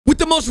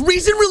most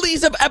recent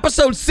release of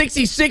episode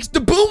 66,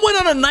 dafuqboom went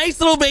on a nice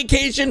little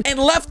vacation and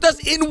left us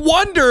in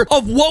wonder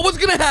of what was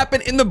going to happen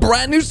in the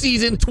brand new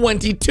season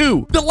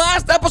 22. The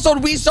last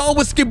episode we saw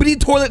was Skibidi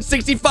Toilet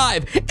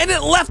 65, and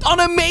it left on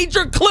a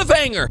major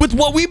cliffhanger with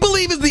what we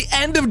believe is the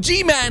end of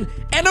G-Man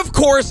and, of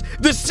course,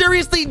 the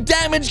seriously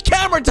damaged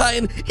camera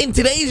titan. In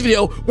today's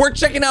video, we're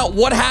checking out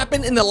what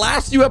happened in the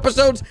last few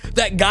episodes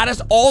that got us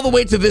all the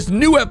way to this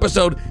new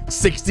episode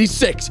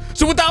 66.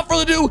 So without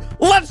further ado,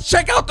 let's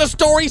check out the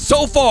story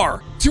so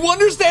far. To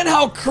understand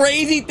how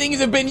crazy things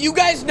have been, you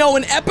guys know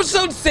in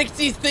episode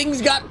 60,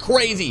 things got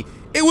crazy.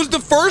 It was the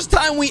first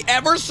time we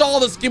ever saw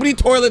the Skibidi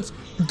Toilets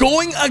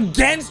going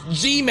against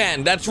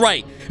G-Man. That's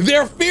right.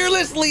 Their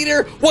fearless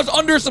leader was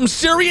under some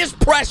serious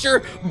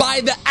pressure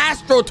by the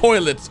Astro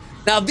Toilets.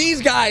 Now,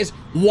 these guys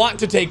want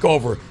to take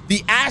over.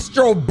 The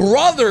Astro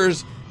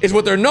Brothers is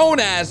what they're known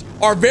as,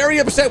 are very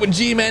upset with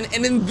G-Man,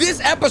 and in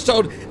this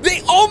episode,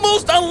 they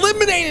almost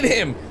eliminated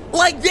him.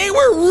 Like, they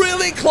were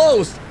really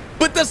close.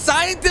 But the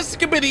scientist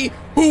Skibidi,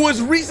 who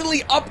was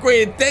recently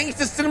upgraded thanks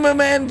to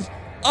Cinemaman's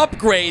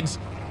upgrades,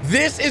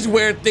 this is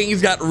where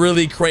things got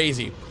really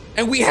crazy.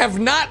 And we have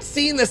not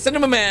seen the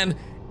Cinemaman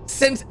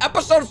since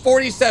episode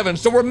 47,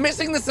 so we're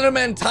missing the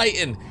Cinemaman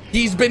Titan.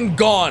 He's been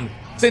gone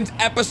since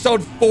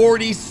episode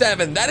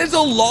 47. That is a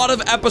lot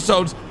of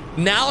episodes.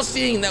 Now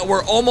seeing that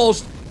we're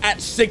almost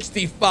at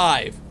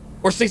 65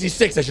 or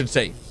 66, I should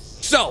say.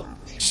 So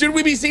should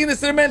we be seeing the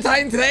Cinemaman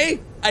Titan today?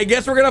 I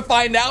guess we're gonna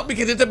find out,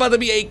 because it's about to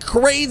be a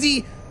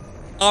crazy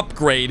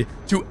upgrade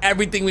to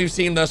everything we've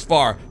seen thus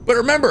far. But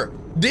remember,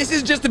 this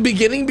is just the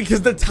beginning,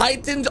 because the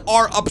Titans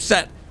are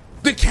upset.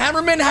 The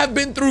cameramen have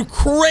been through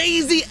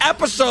crazy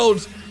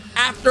episodes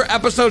after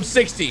episode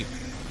 60.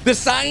 The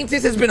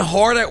scientist has been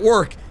hard at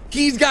work.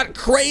 He's got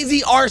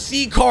crazy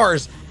RC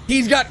cars.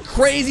 He's got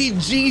crazy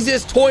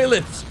Jesus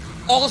toilets,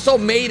 also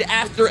made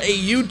after a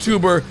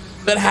YouTuber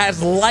that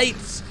has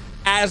lights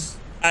as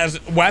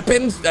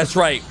weapons. That's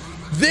right.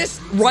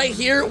 This right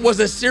here was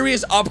a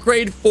serious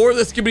upgrade for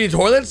the Skibidi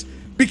Toilets,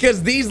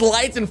 because these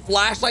lights and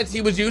flashlights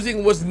he was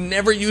using was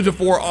never used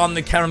before on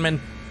the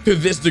cameraman to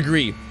this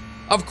degree.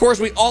 Of course,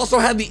 we also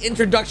had the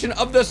introduction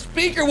of the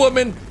Speaker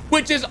Woman,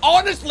 which is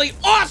honestly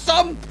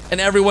awesome, and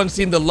everyone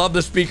seemed to love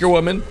the Speaker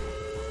Woman.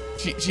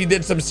 She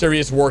did some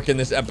serious work in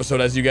this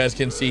episode, as you guys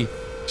can see.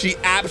 She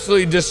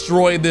absolutely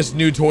destroyed this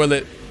new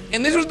toilet.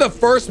 And this was the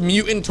first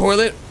mutant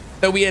toilet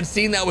that we had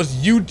seen that was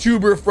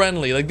YouTuber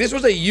friendly. Like, this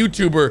was a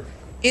YouTuber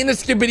in a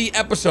Skibidi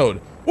episode,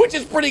 which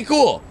is pretty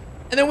cool.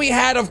 And then we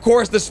had, of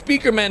course, the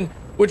Speakermen,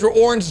 which were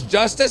Orange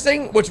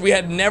Justicing, which we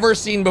had never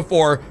seen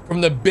before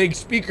from the big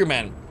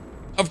Speakermen.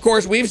 Of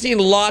course, we've seen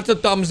lots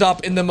of thumbs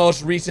up in the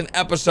most recent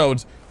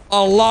episodes.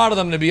 A lot of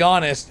them, to be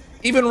honest.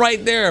 Even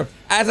right there,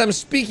 as I'm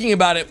speaking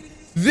about it,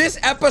 this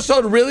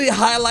episode really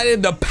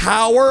highlighted the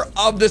power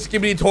of the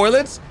Skibidi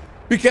Toilets,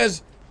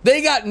 because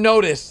they got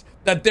noticed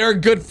that their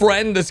good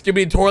friend, the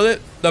Skibidi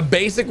Toilet, the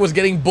basic, was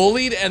getting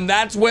bullied, and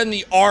that's when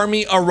the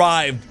army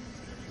arrived.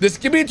 The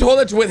Skibidi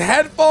Toilets with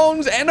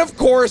headphones and, of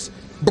course,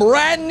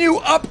 brand new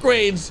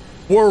upgrades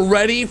were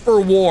ready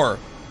for war.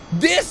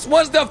 This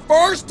was the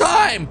first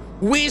time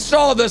we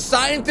saw the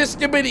scientist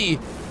Skibidi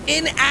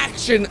in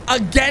action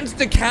against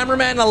the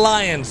Cameraman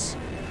Alliance.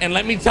 And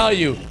let me tell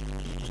you,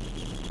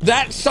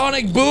 that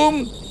Sonic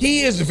Boom,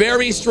 he is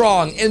very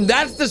strong. And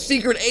that's the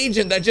secret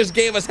agent that just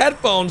gave us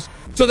headphones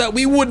so that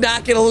we would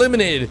not get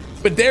eliminated.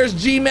 But there's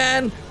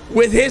G-Man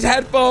with his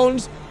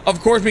headphones.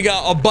 Of course, we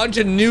got a bunch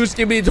of new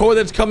Skibidi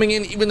Toilets coming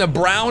in, even the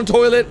brown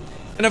toilet.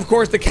 And of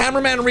course, the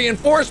cameraman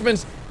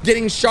reinforcements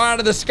getting shot out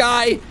of the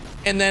sky.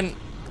 And then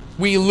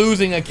we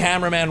losing a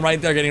cameraman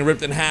right there, getting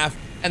ripped in half.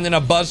 And then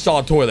a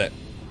buzzsaw toilet.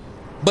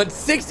 But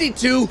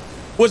 62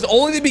 was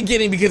only the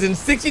beginning, because in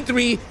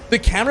 63, the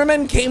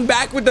cameramen came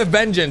back with a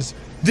vengeance,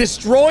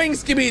 destroying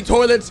Skibidi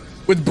Toilets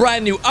with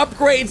brand new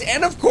upgrades.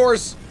 And of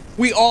course,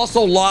 we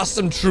also lost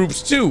some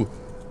troops too.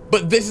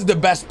 But this is the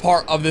best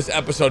part of this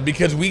episode,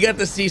 because we got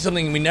to see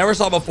something we never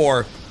saw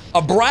before.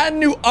 A brand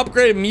new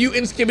upgraded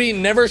mutant Skibidi,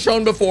 never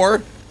shown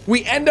before.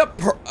 We end up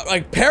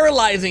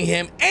paralyzing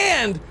him,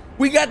 and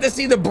we got to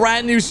see the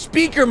brand new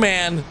Speaker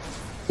Man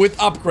with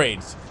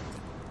upgrades.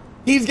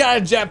 He's got a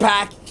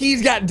jetpack,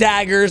 he's got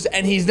daggers,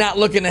 and he's not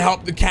looking to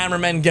help the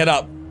cameramen get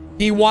up.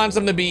 He wants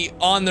them to be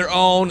on their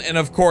own. And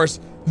of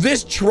course,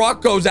 this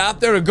truck goes out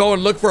there to go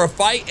and look for a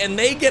fight, and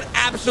they get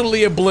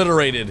absolutely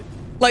obliterated.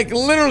 Like,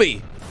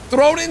 literally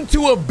thrown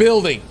into a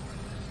building.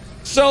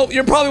 So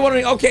you're probably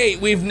wondering, okay,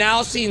 we've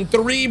now seen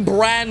 3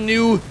 brand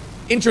new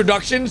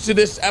introductions to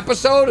this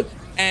episode,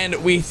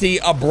 and we see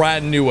a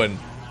brand new one.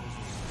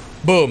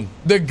 Boom.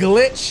 The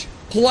Glitch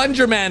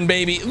Plunger Man,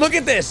 baby. Look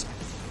at this.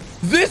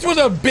 This was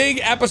a big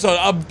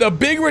episode, the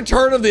big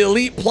return of the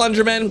Elite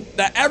Plungerman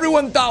that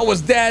everyone thought was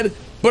dead.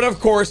 But of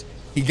course,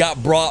 he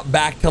got brought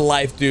back to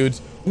life,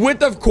 dudes.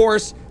 With, of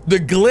course, the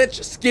Glitch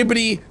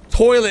Skibidi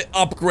Toilet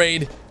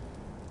upgrade.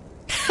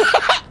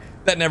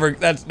 That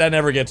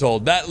never gets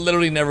old. That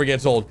literally never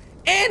gets old.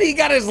 And he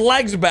got his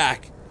legs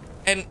back.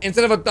 And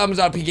instead of a thumbs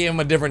up, he gave him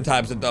a different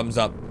types of thumbs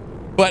up.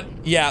 But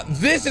yeah,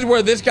 this is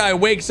where this guy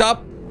wakes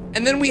up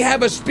And then we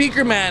have a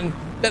speaker man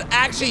that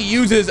actually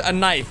uses a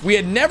knife. We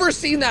had never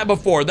seen that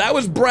before. That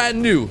was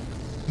brand new.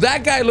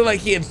 That guy looked like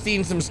he had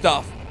seen some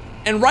stuff.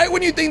 And right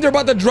when you think they're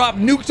about to drop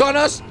nukes on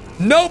us,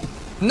 nope,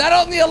 not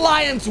on the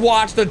Alliance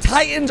watch. The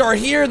Titans are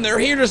here and they're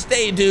here to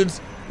stay, dudes.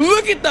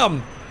 Look at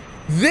them.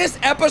 This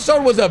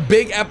episode was a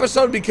big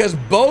episode because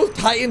both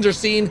Titans are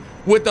seen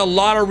with a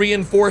lot of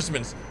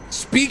reinforcements.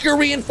 Speaker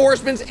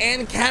reinforcements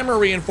and camera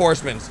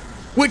reinforcements.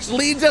 Which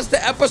leads us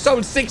to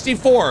episode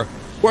 64,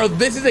 where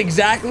this is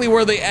exactly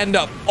where they end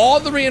up. All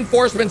the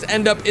reinforcements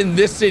end up in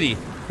this city.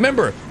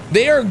 Remember,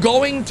 they are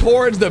going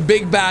towards the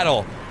big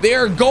battle. They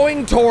are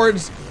going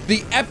towards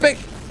the epic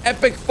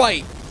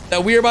fight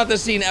that we're about to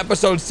see in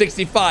episode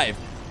 65.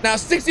 Now,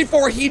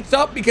 64 heats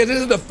up because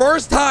this is the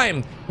first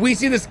time we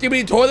see the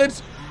Skibidi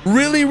toilets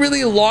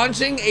really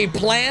launching a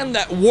plan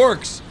that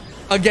works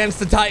against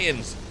the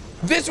Titans.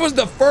 This was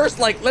the first,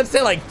 like, let's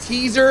say, like,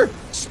 teaser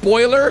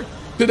spoiler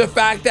to the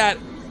fact that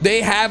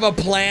they have a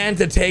plan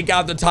to take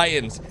out the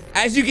Titans.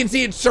 As you can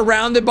see, it's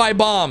surrounded by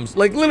bombs.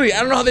 Like, literally, I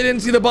don't know how they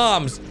didn't see the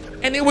bombs.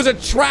 And it was a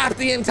trap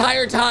the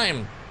entire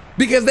time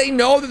because they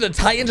know that the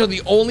Titans are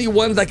the only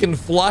ones that can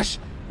flush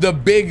the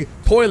big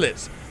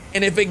toilets.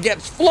 And if it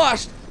gets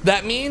flushed,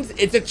 that means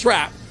it's a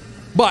trap.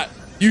 But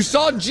you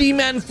saw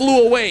G-Man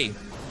flew away.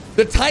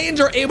 The Titans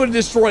are able to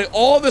destroy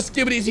all the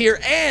Skibidis here,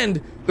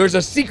 and there's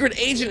a secret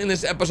agent in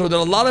this episode that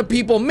a lot of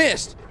people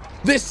missed.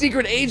 This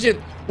secret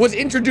agent was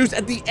introduced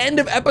at the end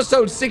of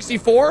episode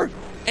 64,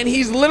 and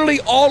he's literally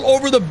all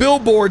over the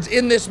billboards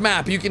in this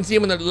map. You can see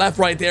him on the left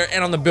right there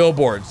and on the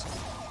billboards.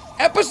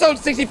 Episode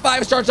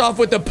 65 starts off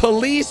with the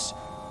police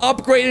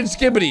upgraded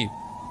Skibidi.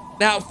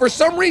 Now, for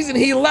some reason,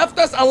 he left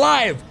us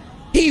alive.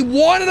 He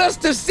wanted us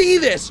to see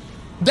this.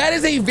 That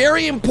is a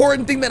very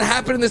important thing that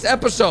happened in this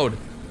episode.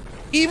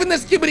 Even the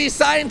Skibidi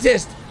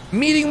scientist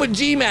meeting with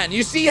G-Man.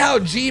 You see how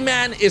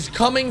G-Man is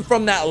coming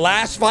from that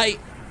last fight,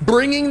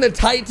 bringing the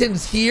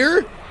Titans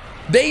here?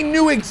 They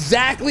knew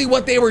exactly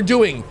what they were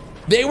doing.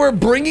 They were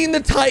bringing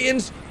the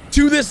Titans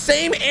to the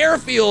same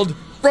airfield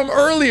from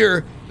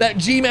earlier that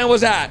G-Man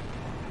was at.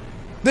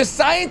 The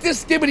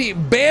scientist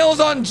Skibidi bails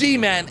on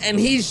G-Man and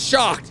he's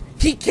shocked.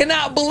 He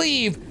cannot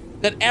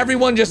believe that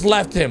everyone just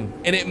left him,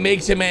 and it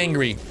makes him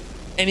angry.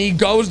 And he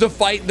goes to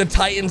fight the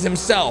Titans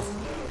himself.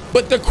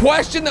 But the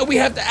question that we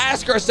have to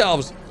ask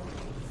ourselves,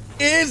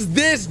 is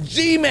this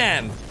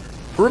G-Man?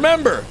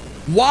 Remember,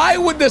 why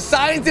would the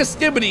scientist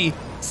Skibidi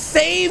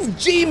save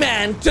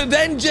G-Man to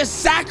then just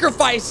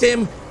sacrifice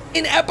him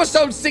in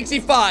episode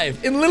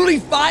 65? And literally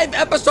 5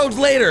 episodes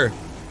later,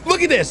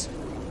 look at this.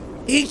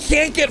 He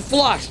can't get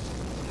flushed.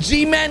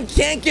 G-Man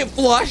can't get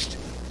flushed.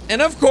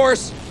 And of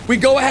course, we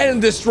go ahead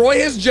and destroy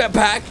his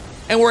jetpack,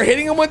 and we're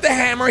hitting him with the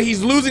hammer.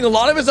 He's losing a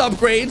lot of his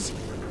upgrades.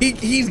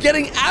 He's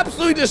getting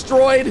absolutely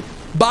destroyed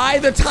by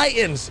the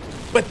Titans.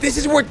 But this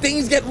is where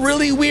things get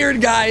really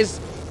weird, guys.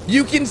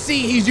 You can see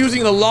he's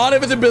using a lot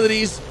of his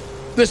abilities.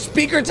 The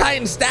speaker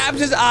Titan stabs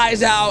his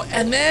eyes out,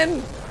 and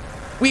then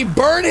we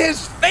burn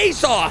his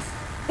face off,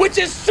 which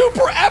is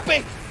super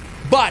epic.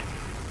 But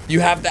you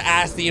have to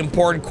ask the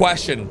important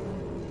question.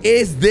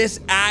 Is this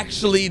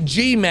actually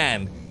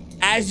G-Man?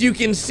 As you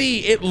can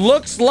see, it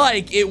looks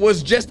like it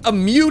was just a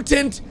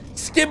mutant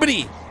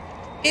Skibidi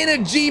in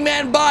a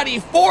G-Man body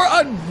for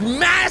a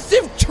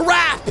massive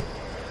trap.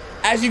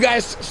 As you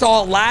guys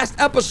saw last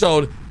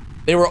episode,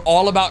 they were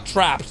all about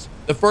traps.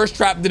 The first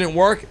trap didn't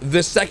work.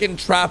 The second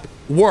trap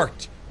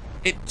worked.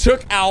 It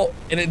took out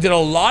and it did a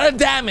lot of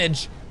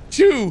damage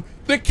to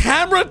the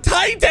camera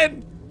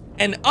Titan.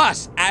 And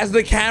us, as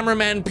the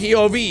cameraman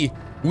POV,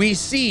 we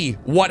see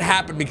what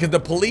happened because the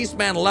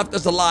policeman left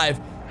us alive.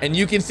 And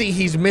you can see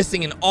he's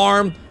missing an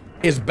arm.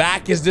 His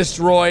back is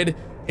destroyed.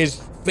 His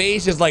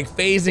face is like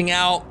phasing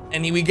out.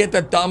 And we get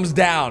the thumbs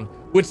down,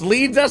 which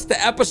leads us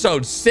to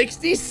episode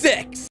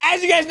 66.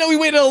 As you guys know, we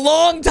waited a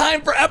long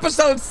time for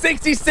episode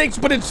 66,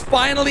 but it's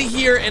finally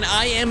here, and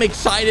I am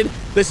excited.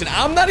 Listen,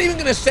 I'm not even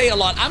gonna say a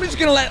lot. I'm just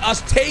gonna let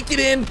us take it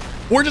in.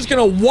 We're just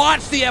gonna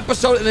watch the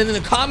episode, and then in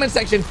the comment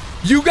section,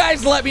 you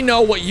guys let me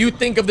know what you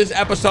think of this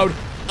episode.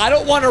 I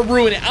don't want to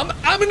ruin it.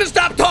 I'm gonna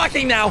stop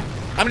talking now.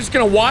 I'm just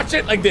gonna watch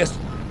it like this.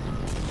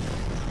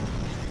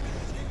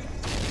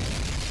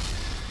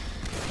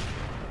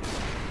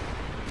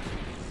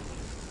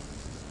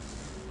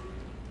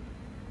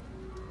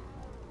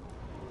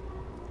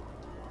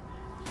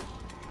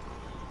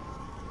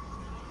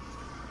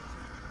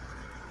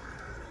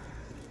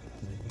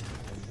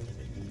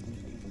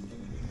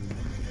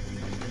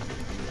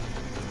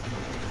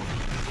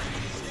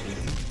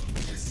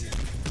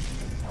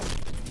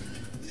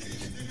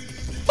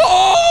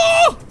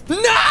 Oh!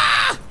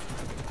 Nah!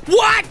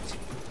 What?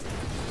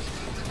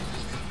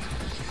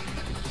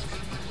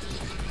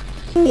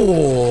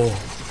 Oh.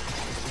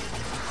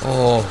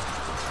 Oh.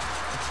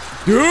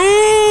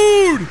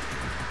 Dude!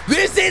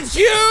 This is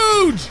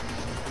huge!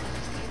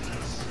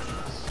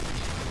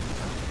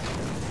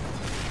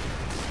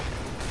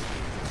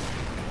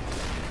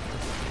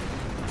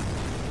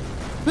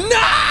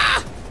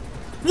 Nah!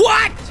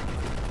 What?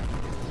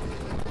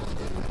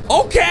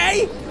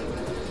 Okay.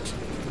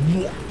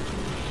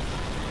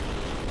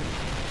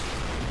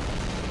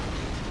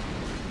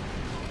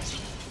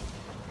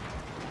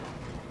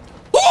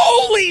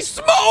 Holy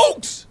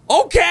smokes!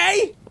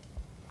 Okay.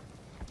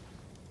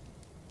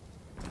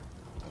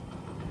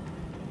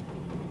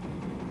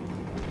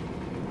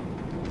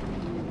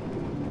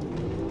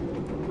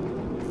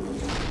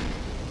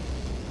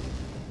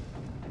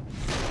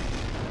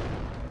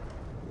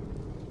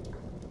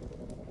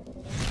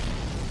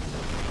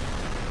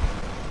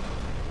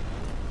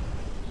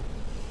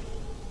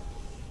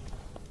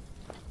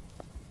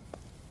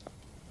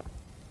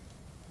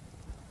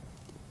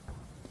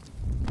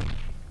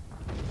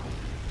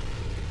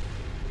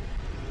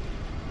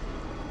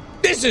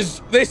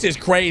 This is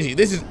crazy.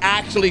 This is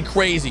actually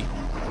crazy.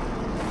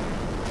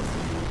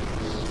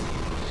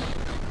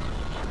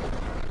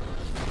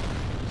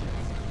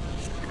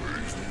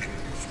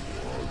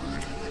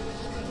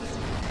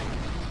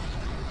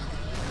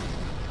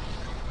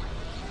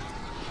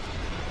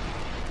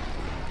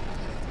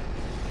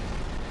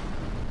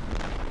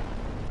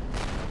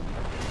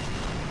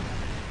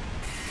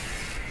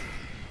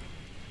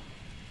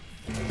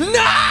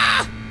 Nah!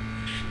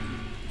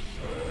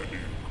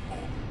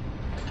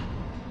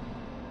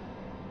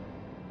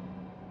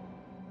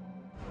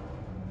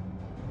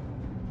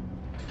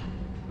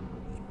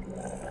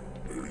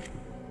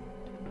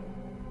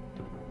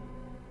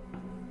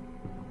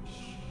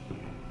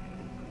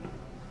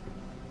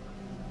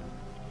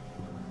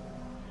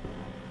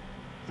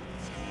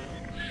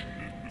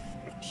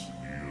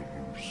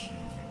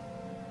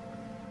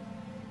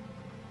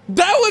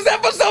 That was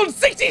episode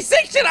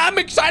 66, and I'm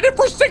excited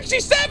for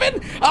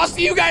 67. I'll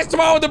see you guys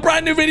tomorrow with a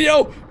brand new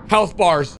video. Health bars.